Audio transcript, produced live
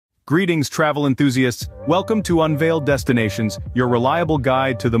Greetings, travel enthusiasts. Welcome to Unveiled Destinations, your reliable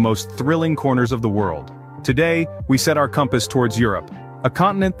guide to the most thrilling corners of the world. Today, we set our compass towards Europe, a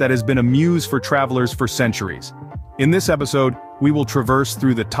continent that has been a muse for travelers for centuries. In this episode, we will traverse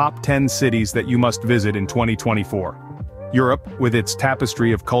through the top 10 cities that you must visit in 2024. Europe, with its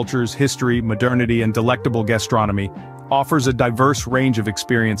tapestry of cultures, history, modernity, and delectable gastronomy, offers a diverse range of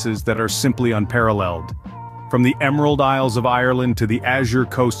experiences that are simply unparalleled. From the Emerald Isles of Ireland to the azure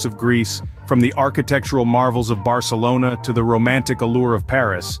coasts of Greece, from the architectural marvels of Barcelona to the romantic allure of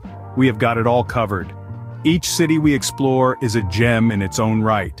Paris, we have got it all covered. Each city we explore is a gem in its own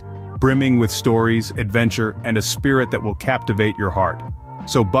right, brimming with stories, adventure, and a spirit that will captivate your heart.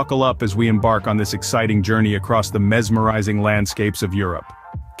 So buckle up as we embark on this exciting journey across the mesmerizing landscapes of Europe.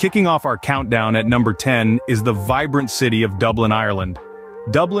 Kicking off our countdown at number 10 is the vibrant city of Dublin, Ireland.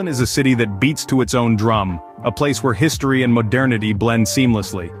 Dublin is a city that beats to its own drum, a place where history and modernity blend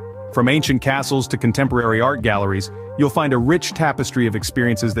seamlessly. From ancient castles to contemporary art galleries, you'll find a rich tapestry of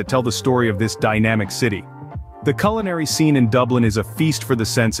experiences that tell the story of this dynamic city. The culinary scene in Dublin is a feast for the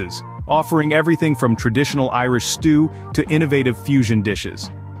senses, offering everything from traditional Irish stew to innovative fusion dishes.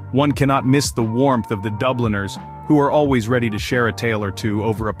 One cannot miss the warmth of the Dubliners, who are always ready to share a tale or two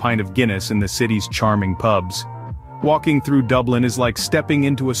over a pint of Guinness in the city's charming pubs. Walking through Dublin is like stepping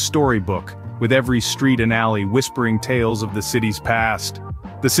into a storybook, with every street and alley whispering tales of the city's past.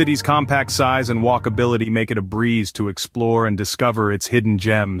 The city's compact size and walkability make it a breeze to explore and discover its hidden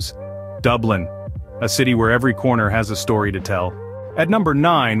gems. Dublin, a city where every corner has a story to tell. At number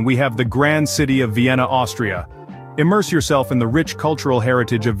 9, we have the grand city of Vienna, Austria. Immerse yourself in the rich cultural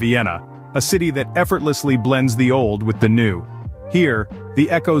heritage of Vienna, a city that effortlessly blends the old with the new. Here, the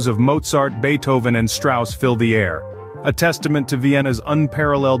echoes of Mozart, Beethoven, and Strauss fill the air, a testament to Vienna's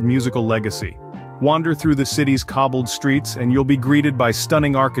unparalleled musical legacy. Wander through the city's cobbled streets and you'll be greeted by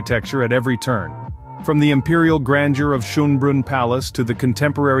stunning architecture at every turn. From the imperial grandeur of Schönbrunn Palace to the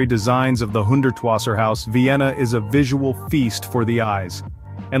contemporary designs of the Hundertwasserhaus, Vienna is a visual feast for the eyes.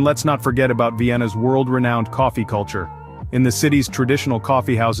 And let's not forget about Vienna's world-renowned coffee culture. In the city's traditional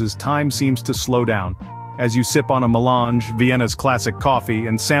coffee houses, time seems to slow down. As you sip on a melange, Vienna's classic coffee,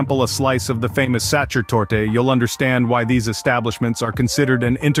 and sample a slice of the famous Sachertorte, you'll understand why these establishments are considered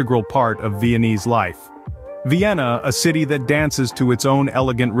an integral part of Viennese life. Vienna, a city that dances to its own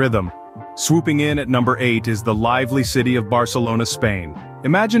elegant rhythm. Swooping in at number 8 is the lively city of Barcelona, Spain.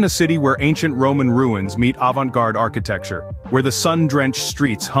 Imagine a city where ancient Roman ruins meet avant-garde architecture, where the sun-drenched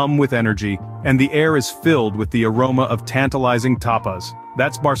streets hum with energy, and the air is filled with the aroma of tantalizing tapas.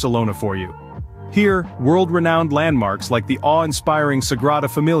 That's Barcelona for you. Here, world-renowned landmarks like the awe-inspiring Sagrada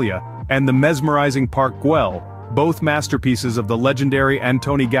Familia and the mesmerizing Park Güell, both masterpieces of the legendary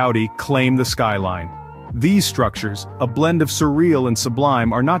Antoni Gaudí, claim the skyline. These structures, a blend of surreal and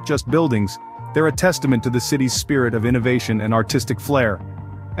sublime, are not just buildings, they're a testament to the city's spirit of innovation and artistic flair.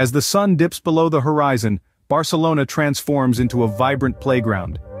 As the sun dips below the horizon, Barcelona transforms into a vibrant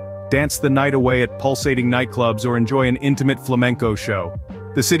playground. Dance the night away at pulsating nightclubs or enjoy an intimate flamenco show.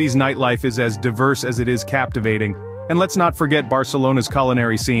 The city's nightlife is as diverse as it is captivating, and let's not forget Barcelona's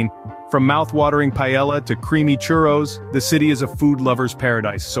culinary scene. From mouth-watering paella to creamy churros, the city is a food lover's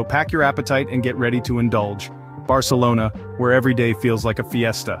paradise, so pack your appetite and get ready to indulge. Barcelona, where every day feels like a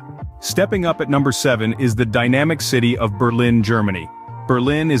fiesta. Stepping up at number 7 is the dynamic city of Berlin, Germany.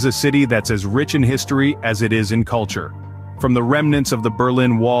 Berlin is a city that's as rich in history as it is in culture. From the remnants of the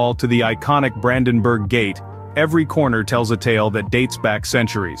Berlin Wall to the iconic Brandenburg Gate, every corner tells a tale that dates back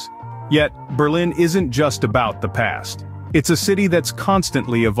centuries. Yet, Berlin isn't just about the past. It's a city that's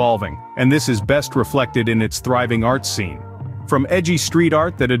constantly evolving, and this is best reflected in its thriving arts scene. From edgy street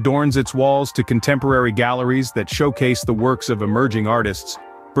art that adorns its walls to contemporary galleries that showcase the works of emerging artists,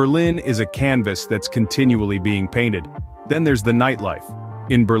 Berlin is a canvas that's continually being painted. Then there's the nightlife.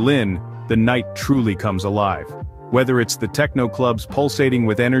 In Berlin, the night truly comes alive. Whether it's the techno clubs pulsating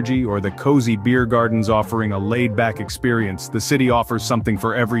with energy or the cozy beer gardens offering a laid-back experience, the city offers something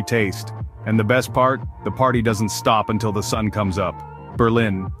for every taste. And the best part? The party doesn't stop until the sun comes up.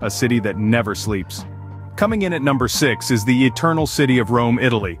 Berlin, a city that never sleeps. Coming in at number 6 is the eternal city of Rome,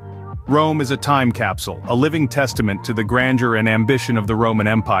 Italy. Rome is a time capsule, a living testament to the grandeur and ambition of the Roman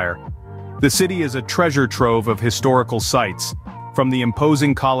Empire. The city is a treasure trove of historical sites. From the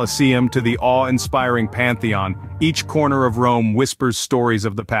imposing Colosseum to the awe-inspiring Pantheon, each corner of Rome whispers stories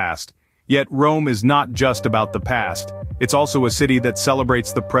of the past. Yet Rome is not just about the past. It's also a city that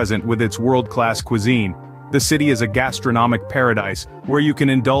celebrates the present with its world-class cuisine. The city is a gastronomic paradise, where you can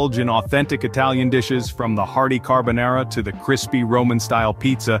indulge in authentic Italian dishes from the hearty carbonara to the crispy Roman-style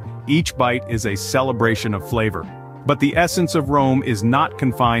pizza. Each bite is a celebration of flavor. But the essence of Rome is not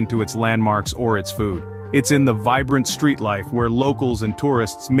confined to its landmarks or its food. It's in the vibrant street life where locals and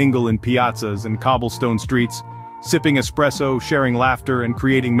tourists mingle in piazzas and cobblestone streets, sipping espresso, sharing laughter, and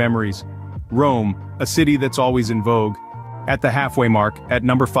creating memories. Rome, a city that's always in vogue. At the halfway mark, at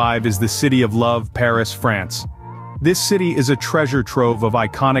number 5 is the city of love, Paris, France. This city is a treasure trove of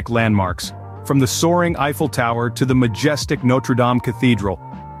iconic landmarks, from the soaring Eiffel Tower to the majestic Notre Dame Cathedral,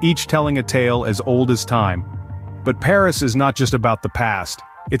 each telling a tale as old as time. But Paris is not just about the past.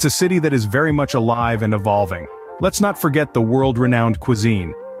 It's a city that is very much alive and evolving. Let's not forget the world-renowned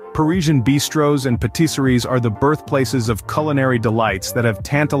cuisine. Parisian bistros and patisseries are the birthplaces of culinary delights that have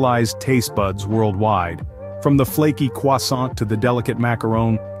tantalized taste buds worldwide. From the flaky croissant to the delicate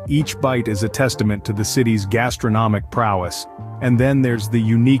macaron, each bite is a testament to the city's gastronomic prowess. And then there's the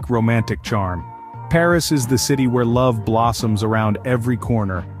unique romantic charm. Paris is the city where love blossoms around every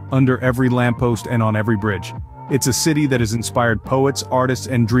corner, under every lamppost and on every bridge. It's a city that has inspired poets, artists,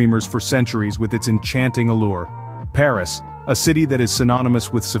 and dreamers for centuries with its enchanting allure. Paris, a city that is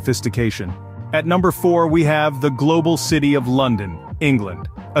synonymous with sophistication. At number 4 we have the global city of London, England.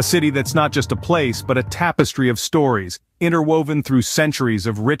 A city that's not just a place but a tapestry of stories, interwoven through centuries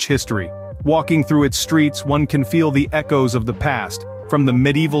of rich history. Walking through its streets one can feel the echoes of the past, from the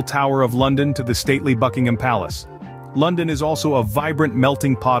medieval Tower of London to the stately Buckingham Palace. London is also a vibrant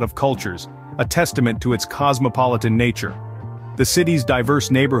melting pot of cultures, a testament to its cosmopolitan nature. The city's diverse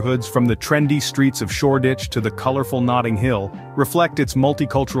neighborhoods, from the trendy streets of Shoreditch to the colorful Notting Hill, reflect its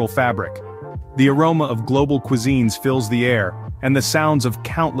multicultural fabric. The aroma of global cuisines fills the air, and the sounds of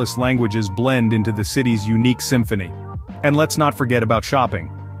countless languages blend into the city's unique symphony. And let's not forget about shopping.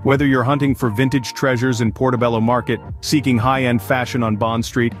 Whether you're hunting for vintage treasures in Portobello Market, seeking high-end fashion on Bond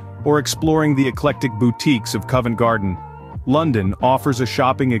Street, or exploring the eclectic boutiques of Covent Garden, London offers a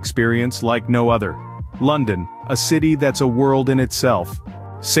shopping experience like no other. London, a city that's a world in itself.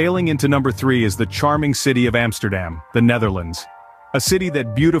 Sailing into number 3 is the charming city of Amsterdam, the Netherlands. A city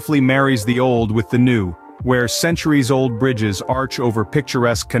that beautifully marries the old with the new, where centuries-old bridges arch over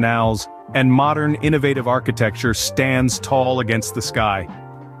picturesque canals, and modern, innovative architecture stands tall against the sky.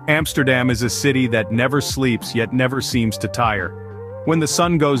 Amsterdam is a city that never sleeps yet never seems to tire. When the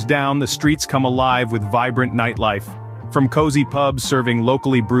sun goes down, the streets come alive with vibrant nightlife. From cozy pubs serving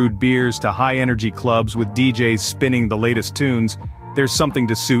locally brewed beers to high-energy clubs with DJs spinning the latest tunes, there's something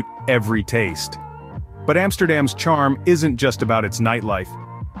to suit every taste. But Amsterdam's charm isn't just about its nightlife.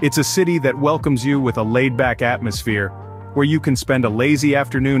 It's a city that welcomes you with a laid-back atmosphere, where you can spend a lazy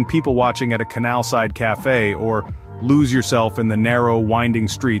afternoon people-watching at a canal-side cafe or lose yourself in the narrow, winding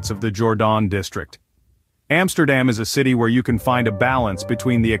streets of the Jordaan district. Amsterdam is a city where you can find a balance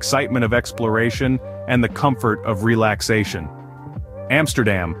between the excitement of exploration and the comfort of relaxation.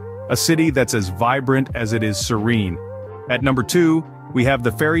 Amsterdam, a city that's as vibrant as it is serene. At number 2, we have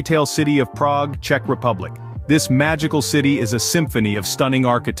the fairy tale city of Prague, Czech Republic. This magical city is a symphony of stunning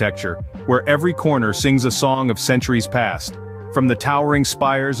architecture, where every corner sings a song of centuries past. From the towering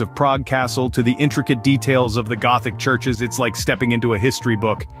spires of Prague Castle to the intricate details of the Gothic churches, it's like stepping into a history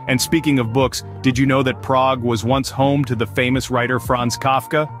book. And speaking of books, did you know that Prague was once home to the famous writer Franz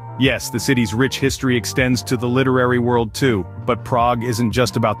Kafka? Yes, the city's rich history extends to the literary world too, but Prague isn't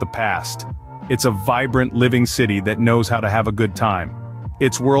just about the past. It's a vibrant, living city that knows how to have a good time.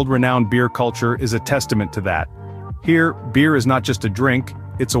 Its world-renowned beer culture is a testament to that. Here, beer is not just a drink,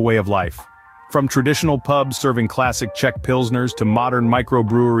 it's a way of life. From traditional pubs serving classic Czech pilsners to modern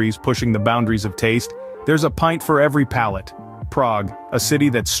microbreweries pushing the boundaries of taste, there's a pint for every palate. Prague, a city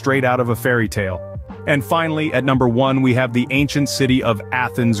that's straight out of a fairy tale. And finally, at number 1 we have the ancient city of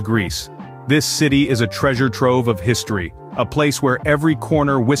Athens, Greece. This city is a treasure trove of history, a place where every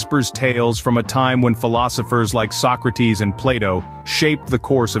corner whispers tales from a time when philosophers like Socrates and Plato shaped the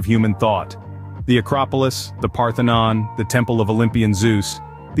course of human thought. The Acropolis, the Parthenon, the Temple of Olympian Zeus,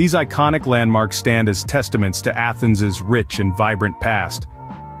 these iconic landmarks stand as testaments to Athens' rich and vibrant past.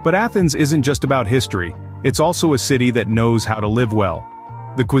 But Athens isn't just about history, it's also a city that knows how to live well.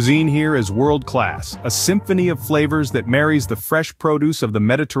 The cuisine here is world-class, a symphony of flavors that marries the fresh produce of the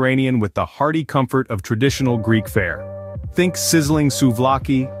Mediterranean with the hearty comfort of traditional Greek fare. Think sizzling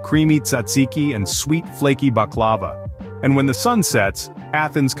souvlaki, creamy tzatziki, and sweet flaky baklava. And when the sun sets,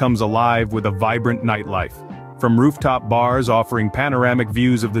 Athens comes alive with a vibrant nightlife. From rooftop bars offering panoramic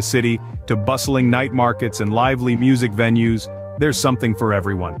views of the city, to bustling night markets and lively music venues, there's something for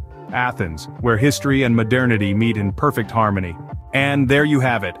everyone. Athens, where history and modernity meet in perfect harmony. And there you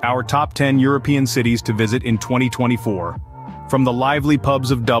have it, our top 10 European cities to visit in 2024. From the lively pubs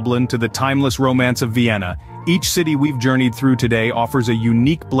of Dublin to the timeless romance of Vienna, each city we've journeyed through today offers a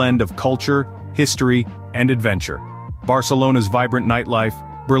unique blend of culture, history, and adventure. Barcelona's vibrant nightlife,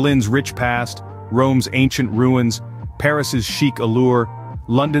 Berlin's rich past, Rome's ancient ruins, Paris's chic allure,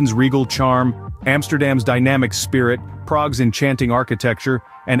 London's regal charm, Amsterdam's dynamic spirit, Prague's enchanting architecture,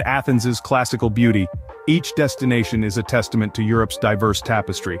 and Athens's classical beauty. Each destination is a testament to Europe's diverse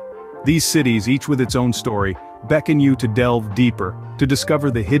tapestry. These cities, each with its own story, beckon you to delve deeper, to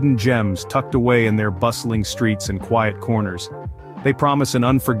discover the hidden gems tucked away in their bustling streets and quiet corners. They promise an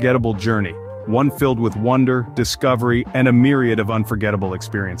unforgettable journey, one filled with wonder, discovery, and a myriad of unforgettable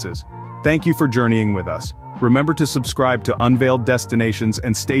experiences. Thank you for journeying with us. Remember to subscribe to Unveiled Destinations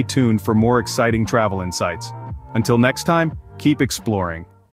and stay tuned for more exciting travel insights. Until next time, keep exploring.